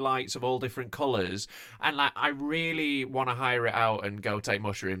glowing lights of all different colours. And like, I really want to hire it out and go take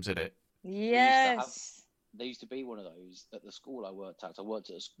mushrooms in it. Yes. There used to be one of those at the school I worked at. I worked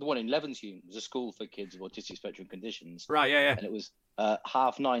at the one in Levenshulme. Was a school for kids with autistic spectrum conditions. Right, yeah. And it was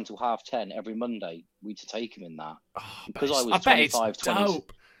 9:30 till 10:30 every Monday. We used to take him in that. Oh, Because I was I bet it's 25, 20.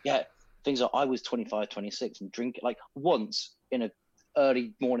 dope. Yeah, things like I was 25, 26 and drink like once in a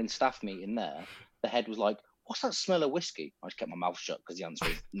early morning staff meeting there, the head was like, "What's that smell of whiskey?" I just kept my mouth shut because the answer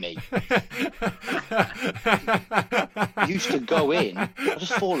is me. I used to go in, I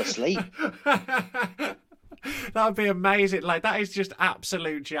just fall asleep. That would be amazing. Like, that is just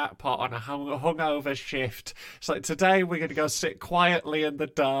absolute jackpot on a hungover shift. It's like, today we're going to go sit quietly in the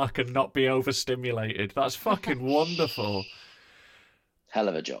dark and not be overstimulated. That's fucking wonderful. Hell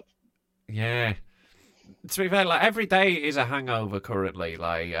of a job. Yeah. To be fair, like, every day is a hangover currently.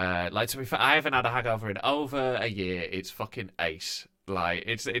 Like to be fair, I haven't had a hangover in over a year. It's fucking ace. Like,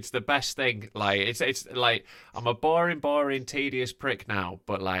 it's the best thing. Like, it's like, I'm a boring, tedious prick now,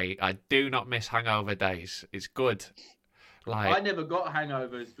 but like, I do not miss hangover days. It's good. Like, I never got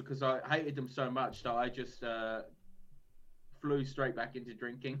hangovers because I hated them so much that I just flew straight back into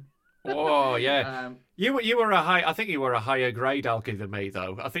drinking. Oh yeah, you were a high. I think you were a higher grade alky than me,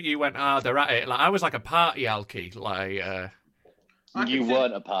 though. I think you went harder at it. Like, I was like a party alky. Like, You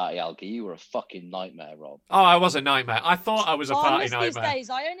weren't a party alky. You were a fucking nightmare, Rob. oh, I was a nightmare. I thought I was a I party miss nightmare. these days.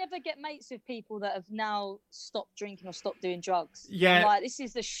 I only ever get mates with people that have now stopped drinking or stopped doing drugs. Yeah. I'm like, this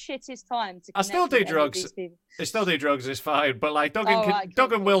is the shittest time to. I still connect do with any of drugs. these people. I still do drugs. It's fine, but like Duggan, All right, cool,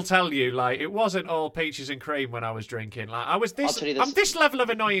 Duggan cool. will tell you, like, it wasn't all peaches and cream when I was drinking. Like, I was I'll this. tell you this. I'm this level of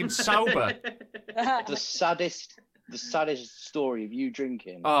annoying sober. The saddest story of you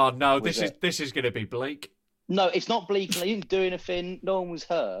drinking. Oh no, Was this is going to be bleak. No, it's not bleak. They didn't do anything. No one was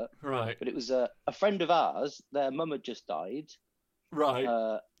hurt. Right, But it was a friend of ours. Their mum had just died.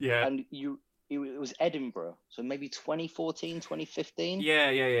 right, yeah, And it was Edinburgh. So maybe 2014, 2015. yeah.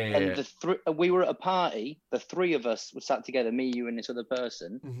 And we were at a party. The three of us were sat together, me, you, and this other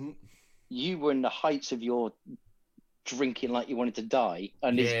person. Mm-hmm. You were in the heights of your drinking like you wanted to die.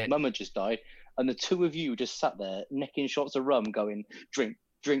 And his mum had just died. And the two of you just sat there, necking shots of rum, going, drink,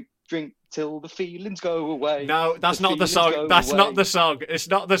 drink, drink till the feelings go away. No, that's not the song. That's not the song. It's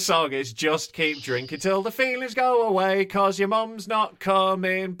not the song. It's just keep drinking till the feelings go away, 'cause your mum's not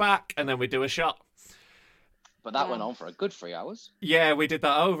coming back. And then we do a shot. But that went on for a good 3 hours. Yeah, we did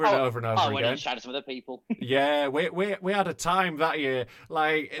that over and over and over I went again. and chatted to some other people. Yeah, we had a time that year.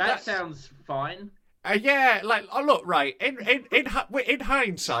 Like, That sounds fine. Yeah, like, oh, look, right, in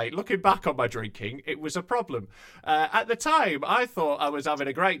hindsight, looking back on my drinking, it was a problem. At the time, I thought I was having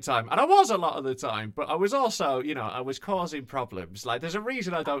a great time, and I was a lot of the time, but I was also, I was causing problems. Like, there's a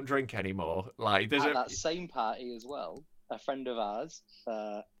reason I don't drink anymore. Like, there's At that same party as well, a friend of ours,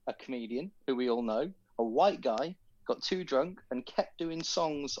 a comedian who we all know, a white guy, got too drunk and kept doing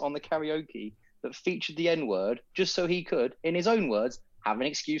songs on the karaoke that featured the N-word just so he could, in his own words, have an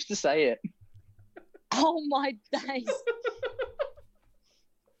excuse to say it. Oh my days!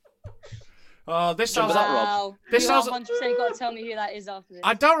 Oh, this sounds. Remember that, Rob? Wow. This You sounds- 100% got to tell me who that is after this.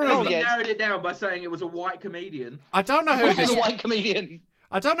 I don't No, remember. he yeah. narrowed it down by saying it was a white comedian. I don't know who He's this. a white comedian.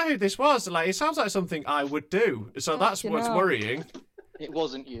 I don't know who this was. Like, it sounds like something I would do. So that's Fucking what's hell. worrying. It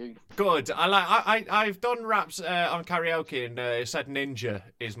wasn't you. Good. I've done raps on karaoke and said ninja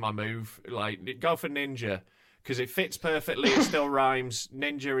is my move. Like, go for ninja because it fits perfectly. It still rhymes.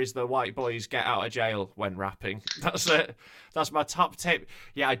 Ninja is the white boys get out of jail when rapping. That's it. That's my top tip.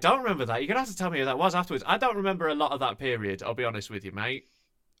 Yeah, I don't remember that. You're gonna have to tell me who that was afterwards. I don't remember a lot of that period. I'll be honest with you, mate.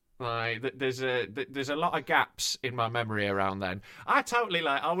 Like, there's a lot of gaps in my memory around then. I totally,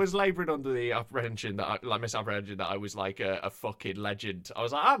 like, I was labouring under the misapprehension that I was like a fucking legend. I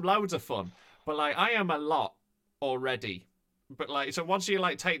was like, I'm loads of fun, but like, I am a lot already. But like, so once you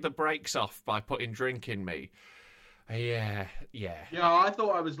like take the brakes off by putting drink in me, yeah. Yeah, I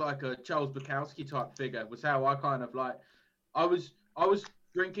thought I was like a Charles Bukowski type figure. Was how I kind of like. I was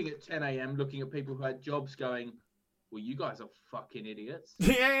drinking at 10 a.m., looking at people who had jobs, going, "Well, you guys are fucking idiots."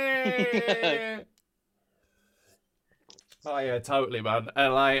 Yeah. Oh yeah, totally, man.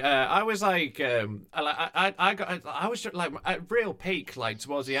 I was like, I was like at real peak, like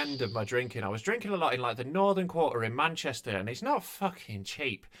towards the end of my drinking. I was drinking a lot in like the Northern Quarter in Manchester, and it's not fucking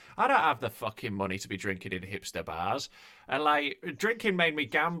cheap. I don't have the fucking money to be drinking in hipster bars, and like drinking made me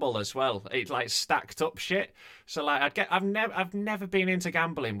gamble as well. It like stacked up shit. So like I've never been into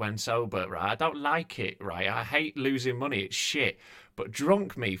gambling when sober, right? I don't like it, right? I hate losing money. It's shit. But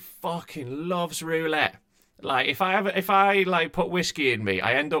drunk me fucking loves roulette. Like if I like put whiskey in me,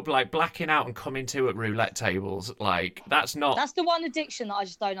 I end up like blacking out and coming to at roulette tables. Like that's the one addiction that I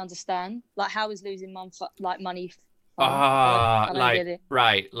just don't understand. Like how is losing money? I don't get it.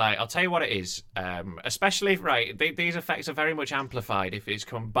 Right, like I'll tell you what it is. Especially these effects are very much amplified if it's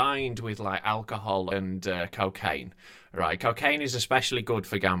combined with like alcohol and cocaine. Right, cocaine is especially good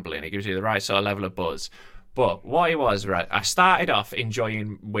for gambling. It gives you the right sort of level of buzz. But what it was, right, I started off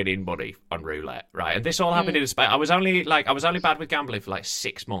enjoying winning money on roulette, right? And this all happened in a space. I was only bad with gambling for like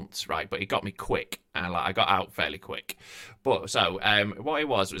 6 months, right? But it got me quick, and like I got out fairly quick. But so what it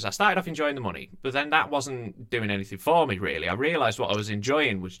was I started off enjoying the money, but then that wasn't doing anything for me really. I realised what I was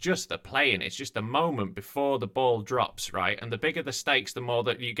enjoying was just the playing. It's just the moment before the ball drops, right? And the bigger the stakes, the more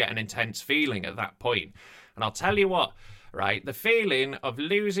that you get an intense feeling at that point. And I'll tell you what. Right, the feeling of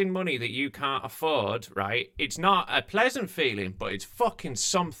losing money that you can't afford, right? It's not a pleasant feeling, but it's fucking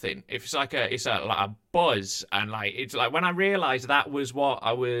something. It's like a buzz, and like it's like when I realised that was what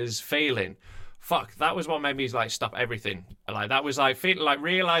I was feeling. Fuck, that was what made me like stop everything. Like that was like feeling like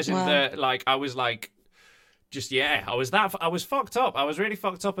realising that like I was like. I was fucked up. I was really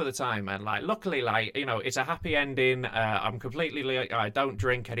fucked up at the time, and like, luckily, like, you know, it's a happy ending. I'm completely, I don't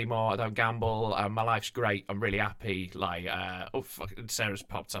drink anymore. I don't gamble. My life's great. I'm really happy. Like, fuck, Sarah's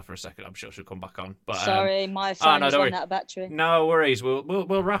popped off for a second. I'm sure she'll come back on. But sorry, my phone is run out of battery. No worries.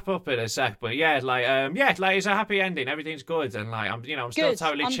 We'll wrap up in a sec. But yeah, it's a happy ending. Everything's good, and like, I'm still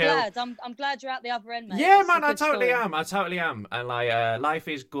totally chill. I'm glad you're at the other end, mate. Yeah, man, I totally am, and like, life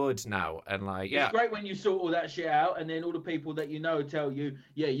is good now, and like, yeah. It's great when you sort all that shit out, and then all the people that you know tell you,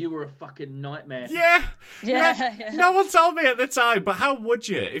 yeah, you were a fucking nightmare. Yeah. No one told me at the time, but how would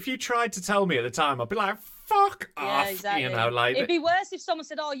you? If you tried to tell me at the time, I'd be like, fuck off. Exactly. You know, like it'd be worse if someone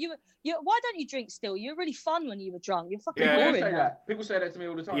said, "Oh, you why don't you drink still? You're really fun when you were drunk. You're fucking boring." People say that to me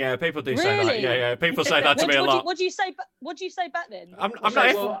all the time. Yeah, people do say that. Yeah. People say that to me a lot. What do you say? What do you say back then? I'm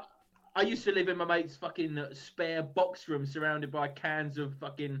not. I used to live in my mate's fucking spare box room surrounded by cans of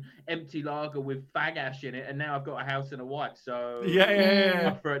fucking empty lager with fag ash in it, and now I've got a house and a wife, so yeah.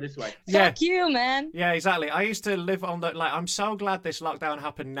 I'll throw it this way. Fuck you, man. Yeah, exactly. I used to live on the, like, I'm so glad this lockdown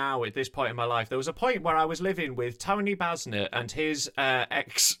happened now at this point in my life. There was a point where I was living with Tony Basnett and his now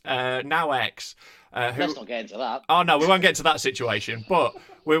ex. Let's not get into that. Oh no, we won't get to that situation. But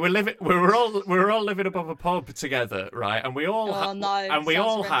we were all living above a pub together, right? And we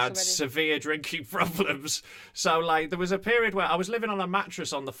all had severe drinking problems. So like, there was a period where I was living on a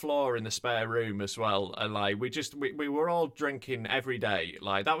mattress on the floor in the spare room as well, and like we were all drinking every day.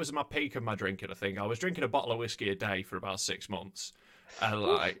 Like that was my peak of my drinking. I think I was drinking a bottle of whiskey a day for about 6 months. And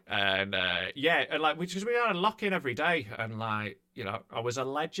like, we had a lock-in every day, and like, you know, I was a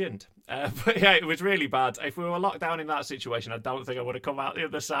legend. But yeah, it was really bad. If we were locked down in that situation, I don't think I would have come out the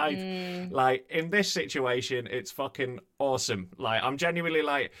other side. Like in this situation, it's fucking awesome. Like I'm genuinely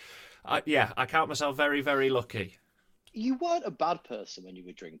like, I count myself very, very lucky. You weren't a bad person when you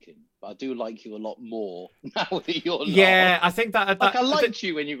were drinking, but I do like you a lot more now that you're not. Yeah, I think that I liked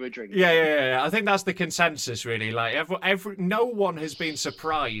you when you were drinking. Yeah. I think that's the consensus, really. Like, no one has been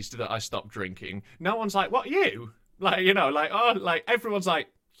surprised that I stopped drinking. No one's like, "What, you?" Like, you know, like, oh, like everyone's like,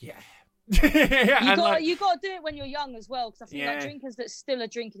 "Yeah." You got to do it when you're young as well, because I think like drinkers that still are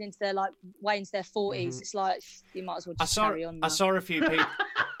drinking into their way into their 40s, it's like you might as well just carry on. Now. I saw a few people.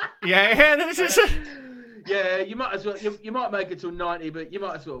 This is. Yeah, you might as well. You might make it till 90, but you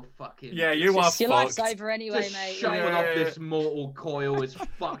might as well fucking. Yeah, you are fucked. Your life's over anyway, mate. Shuffle off this mortal coil as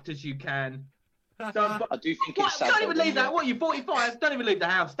fucked as you can. I do think it's sad. Don't even leave that. What, you 45? Don't even leave the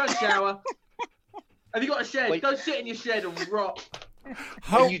house. Don't shower. Have you got a shed? Wait. Go sit in your shed and rot.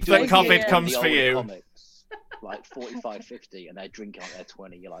 Hope that COVID comes for you. Comics, like 45, 50, and they're drinking like they're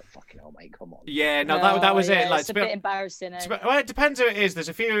 20. You're like, fucking hell, mate, come on. Yeah, no, that was it. Like, it's a bit embarrassing. Well, it depends who it is. There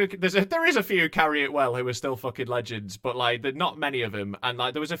is a few who carry it well who are still fucking legends, but like, not many of them. And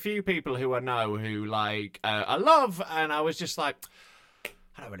like, there was a few people who I know who like I love, and I was just like,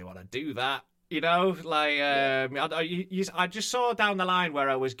 I don't really want to do that. You know, like I just saw down the line where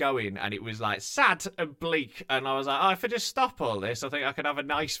I was going, and it was like sad and bleak, and I was like, oh, if I just stop all this, I think I could have a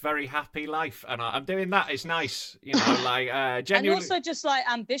nice, very happy life, and I'm doing that. It's nice, you know, like genuinely. And also just like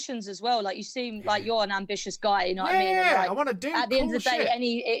ambitions as well. Like you seem like you're an ambitious guy. You know what I mean? Yeah, And, like, I want to do. At the end of the day, shit.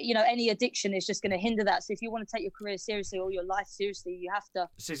 any addiction is just going to hinder that. So if you want to take your career seriously or your life seriously, you have to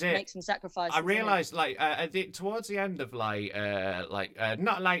make some sacrifices. I realised, like, towards the end of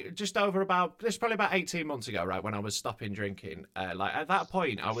not like just over about. This is probably about 18 months ago, right, when I was stopping drinking. Like at that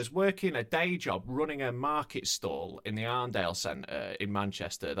point, I was working a day job running a market stall in the Arndale Centre in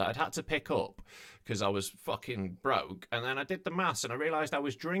Manchester that I'd had to pick up because I was fucking broke. And then I did the maths and I realised I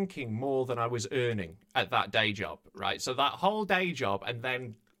was drinking more than I was earning at that day job, right? So that whole day job and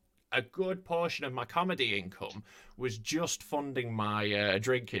then a good portion of my comedy income was just funding my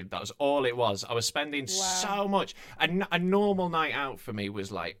drinking. That was all it was. I was spending so much. A normal night out for me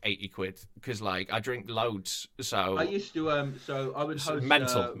was like 80 quid because like I drink loads. So I used to so I would host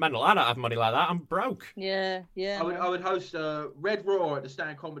mental. I don't have money like that. I'm broke. Yeah. I would host Red Raw at the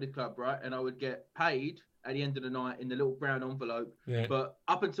Stand Comedy Club, right? And I would get paid at the end of the night in the little brown envelope. Yeah. But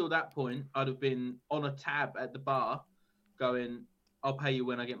up until that point, I'd have been on a tab at the bar going, I'll pay you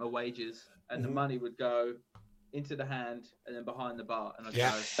when I get my wages, and the money would go into the hand and then behind the bar. And I'd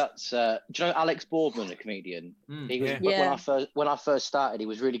go. That's do you know Alex Boardman, a comedian? He was when I first started, he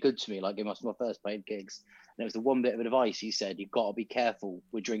was really good to me, like giving us my first paid gigs. And it was the one bit of advice he said: you've got to be careful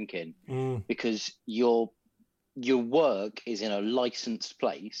with drinking because your work is in a licensed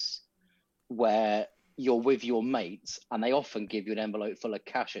place where you're with your mates, and they often give you an envelope full of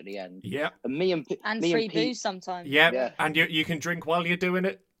cash at the end. Yeah, and free booze sometimes. Yeah, and you can drink while you're doing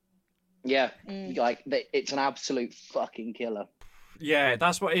it. Yeah, like it's an absolute fucking killer. Yeah,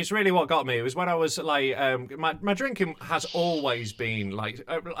 it's really what got me. It was when I was like, my drinking has always been like,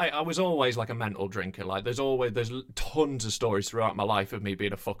 I was always like a mental drinker. Like there's tons of stories throughout my life of me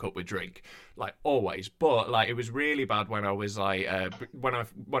being a fuck up with drink, like always. But like it was really bad when I was like, when I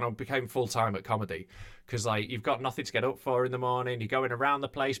became full time at comedy. Because like you've got nothing to get up for in the morning, you're going around the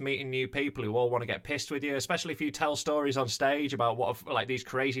place meeting new people who all want to get pissed with you, especially if you tell stories on stage about what like these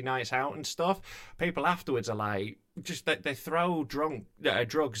crazy nights out and stuff. People afterwards are like, just they throw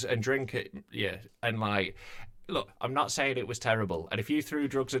drugs and drink at you, and like, look, I'm not saying it was terrible, and if you threw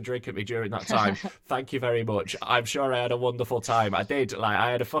drugs and drink at me during that time, thank you very much. I'm sure I had a wonderful time. I did. Like,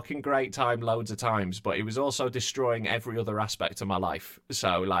 I had a fucking great time loads of times, but it was also destroying every other aspect of my life.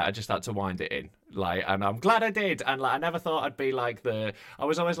 So, like, I just had to wind it in. Like, and I'm glad I did. And like, I never thought I'd be like I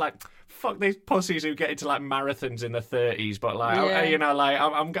was always like, fuck these pussies who get into like marathons in their 30s. But like, you know, like,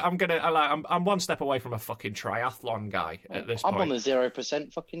 I'm one step away from a fucking triathlon guy at this point. I'm on the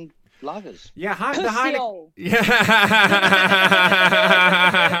 0% fucking lagers. Yeah, I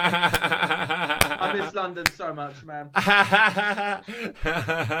miss London so much, man.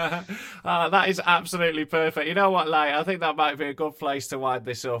 That is absolutely perfect. You know what, like, I think that might be a good place to wind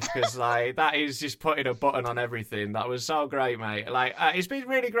this up because, like, that is just putting a button on everything. That was so great, mate. Like, it's been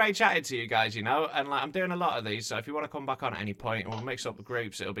really great chatting to you guys, you know, and like, I'm doing a lot of these, so if you want to come back on at any point and we'll mix up the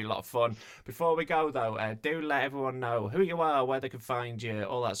groups, it'll be a lot of fun. Before we go, though, do let everyone know who you are, where they can find you,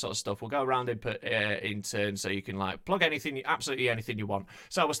 all that sort of stuff. We'll go around in turn so you can, like, plug absolutely anything you want.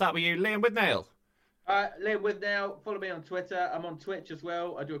 So we'll start with you, Liam Withnail. Liam Withnail, follow me on Twitter. I'm on Twitch as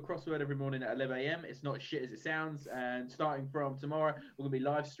well. I do a crossword every morning at 11 a.m. It's not as shit as it sounds. And starting from tomorrow, we're going to be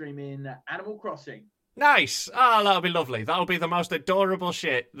live streaming Animal Crossing. Nice. Oh, that'll be lovely. That'll be the most adorable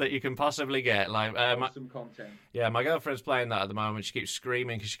shit that you can possibly get. Like, awesome content. Yeah, my girlfriend's playing that at the moment. She keeps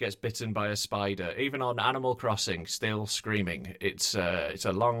screaming because she gets bitten by a spider. Even on Animal Crossing, still screaming. It's a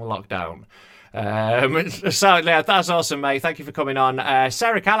long lockdown. So yeah, that's awesome, mate. Thank you for coming on.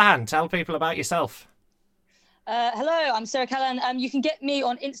 Sarah Callaghan, tell people about yourself. Hello, I'm Sarah Callaghan. You can get me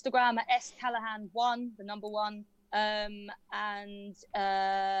on Instagram at scallahan1, the number 1. I'm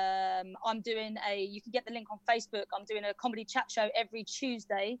doing you can get the link on Facebook. I'm doing a comedy chat show every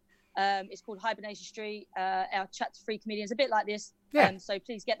Tuesday. It's called Hibernation Street. Our chat to free comedians, a bit like this. Yeah. So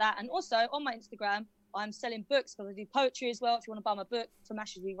please get that. And also on my Instagram, I'm selling books because I do poetry as well. If you want to buy my book, From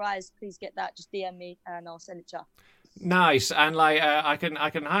Ashes We Rise, please get that. Just DM me and I'll send it to you. Nice. And like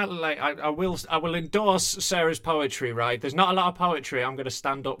I will endorse Sarah's poetry, right? There's not a lot of poetry I'm going to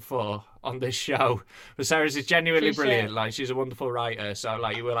stand up for on this show, but Sarah's is genuinely brilliant. Like, she's a wonderful writer, so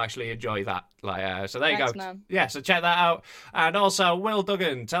like you will actually enjoy that. Like, so there you go. Man. Yeah, so check that out. And also, Will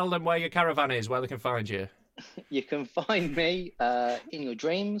Duggan, tell them where your caravan is, where they can find you. You can find me in your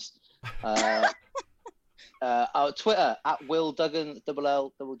dreams. Our Twitter at Will Duggan,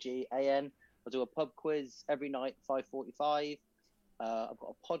 LLGGAN. I do a pub quiz every night, 5:45. I've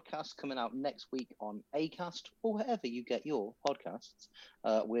got a podcast coming out next week on Acast or wherever you get your podcasts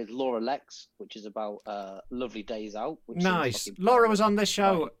with Laura Lex, which is about Lovely Days Out. Which nice. Laura was on this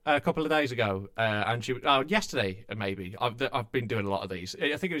show a couple of days ago, and she yesterday maybe. I've been doing a lot of these.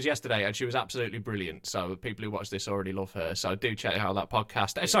 I think it was yesterday, and she was absolutely brilliant. So people who watch this already love her. So do check out that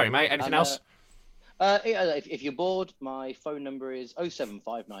podcast. Sorry, mate. Anything else? If you're bored, my phone number is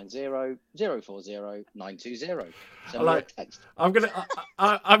 07590 040 920. So text. I'm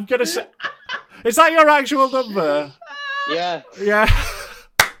gonna say, is that your actual number? Yeah.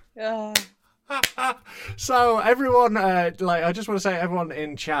 Yeah. So everyone, I just want to say, everyone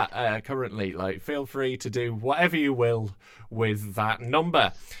in chat currently, feel free to do whatever you will with that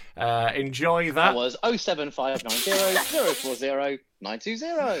number. Enjoy that. That was 07590 040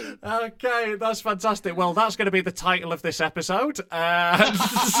 920. Okay, that's fantastic. Well, that's going to be the title of this episode.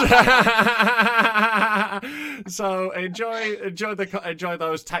 So enjoy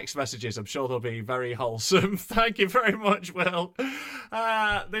those text messages. I'm sure they'll be very wholesome. Thank you very much, Will.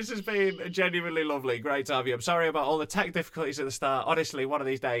 This has been genuinely lovely. Great to have you. I'm sorry about all the tech difficulties at the start. Honestly, one of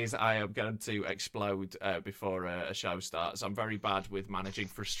these days I am going to explode before a show starts. I'm very bad with managing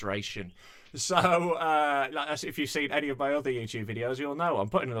frustration. So, if you've seen any of my other YouTube videos, you'll know I'm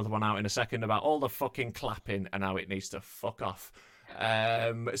putting another one out in a second about all the fucking clapping and how it needs to fuck off.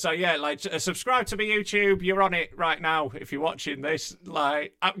 So yeah, subscribe to my YouTube. You're on it right now. If you're watching this,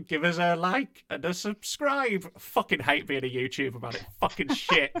 give us a like and a subscribe. I fucking hate being a YouTuber, man. It's fucking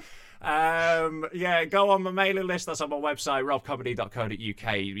shit. Yeah, go on my mailing list. That's on my website,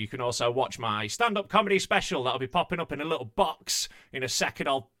 robcomedy.co.uk. You can also watch my stand-up comedy special. That'll be popping up in a little box in a second.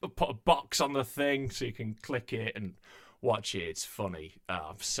 I'll put a box on the thing so you can click it and watch it. It's funny.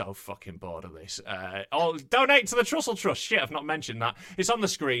 I'm so fucking bored of this. Donate to the Trussell Trust. Shit, I've not mentioned that. It's on the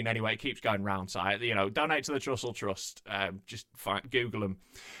screen anyway. It keeps going round. So, donate to the Trussell Trust. Just Google them.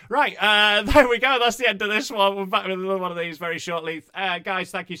 Right, there we go. That's the end of this one. We're back with another one of these very shortly. Guys,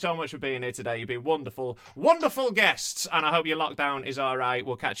 thank you so much for being here today. You've been wonderful, wonderful guests. And I hope your lockdown is all right.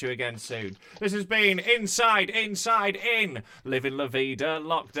 We'll catch you again soon. This has been Inside In, Living La Vida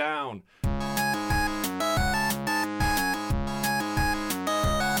Lockdown.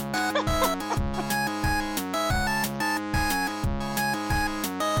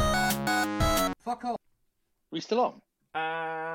 Fuck off. We still on?